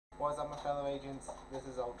What's up, my fellow agents? This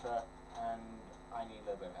is Ultra, and I need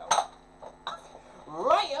a little bit of help.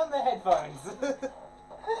 Right on the headphones!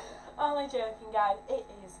 Only joking, guys. It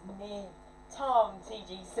is me, Tom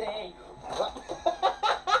TGC.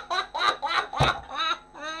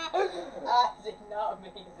 I did not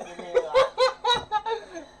mean to do that.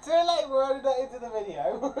 Too late, we're already not into the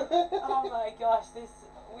video. Oh my gosh,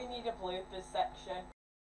 we need a bloopers section.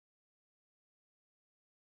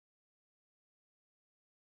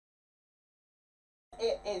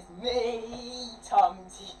 It is me, Tom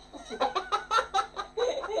TGC.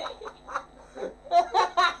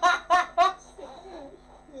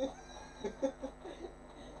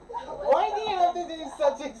 Why do you have to do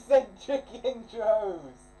such eccentric intros?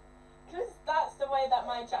 Because that's the way that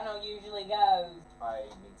my channel usually goes. I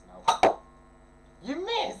need some help. You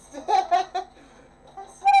missed! I'm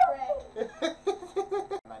sorry.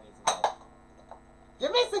 I need some help. You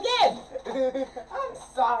missed again! I'm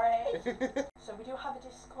sorry. So we do have a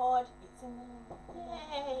Discord. It's in the...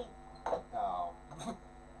 Yay! Oh.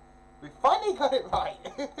 We finally got it right!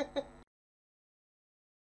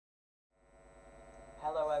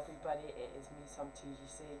 Hello everybody, it is me, Tom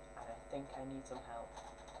TGC, and I think I need some help.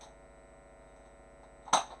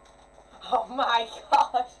 Oh my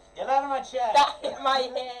gosh! Get out of my chair! That hit my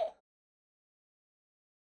head!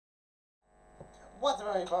 What's up,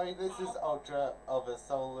 everybody? This is Ultra of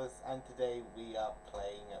Asolus, and today we are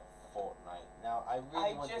playing Fortnite. Now, I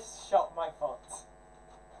just shot my foot.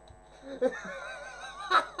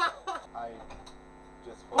 I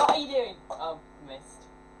just... What are you doing? Oh, missed.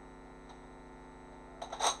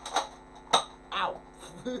 Ow!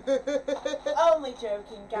 Only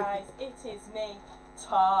joking, guys. It is me,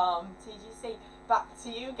 Tom TGC. Back to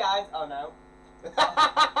you guys. Oh no.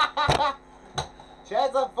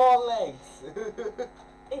 Chairs on 4 legs.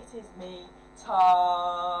 It is me,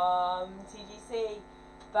 Tom TGC.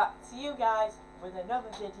 Back to you guys with another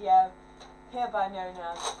video, hereby known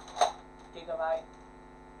as Gigabyte.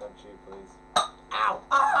 Don't shoot, please. Ow!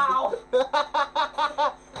 Ow!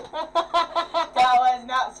 That was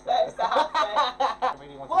not supposed to happen.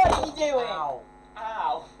 Really What are you doing? Ow!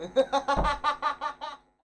 Ow!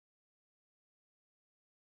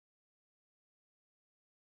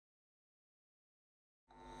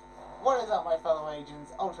 What is up, my fellow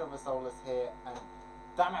agents? Ultra of Asolus here, and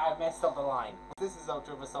damn it, I messed up the line. This is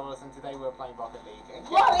Ultra of Asolus, and today we're playing Rocket League.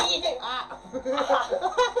 What are you doing? Ah.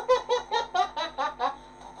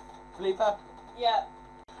 Bleeper? Yeah.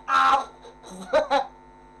 Ow!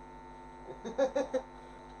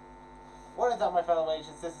 What is up, my fellow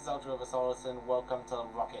agents? This is Ultra of Asolus, and welcome to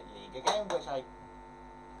Rocket League, a game which I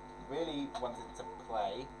really wanted to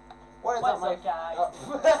play. What is What's up, my up, guys?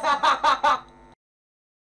 Oh.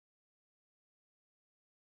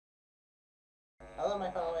 Hello,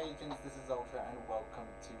 my fellow agents, this is Ultra, and welcome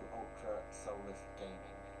to Ultra Solus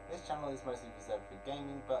Gaming. This channel is mostly reserved for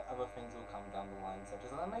gaming, but other things will come down the line, such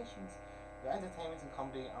as animations. Your entertainment and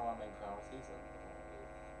comedy are our main priorities,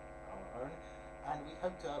 our own, and we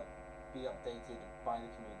hope to be updated by the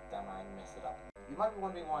community. Damn, I messed it up. You might be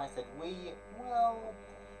wondering why I said we. Well...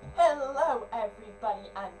 Hello everybody,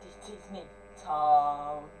 and it is me,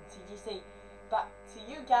 Tom TGC. Back to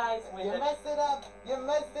you guys with You messed it up! You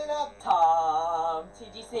messed it up! Tom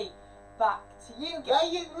TGC. Back to you guys. Yeah,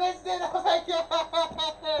 you messed it up again!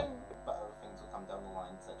 But other things will come down the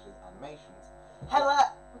line, such as animations. Hello.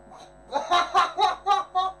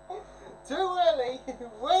 Too early!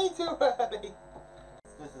 Way too early!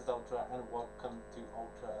 This is Ultra, and welcome to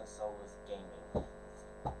Ultra Solus Gaming.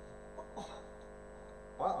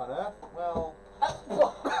 What on earth? Well...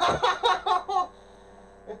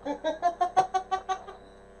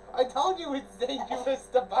 I told you it's dangerous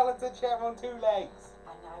to balance a chair on 2 legs!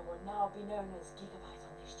 And I will now be known as Gigabyte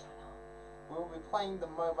on this channel. We'll be playing the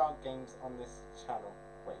mobile games on this channel.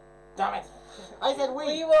 Wait. Damn it! I said we!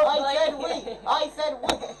 We will I said play. we! I said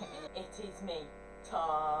we! It is me,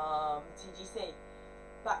 Tom TGC.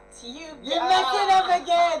 Back to you. You messed it up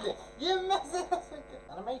again! You messed it up again!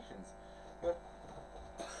 Animations.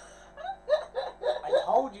 I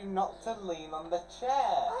told you not to lean on the chair.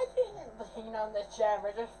 I didn't lean on the chair,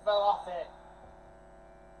 I just fell off it.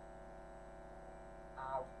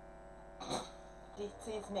 Ow. It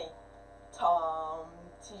is me, Tom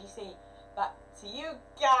TGC. Back to you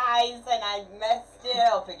guys, and I messed it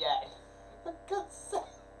up again. For God's sake.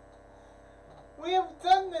 We have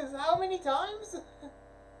done this how many times?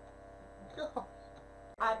 God.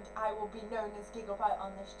 And I will be known as Gigabyte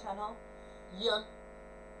on this channel. Yun.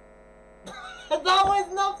 That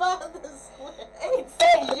was not part of the script. It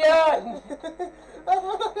says Yun. That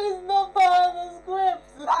is not part of the script.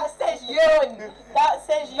 That says Yun. That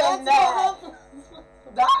says Yun That's there. what happens.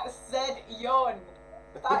 That yawn.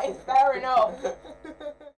 That is fair enough.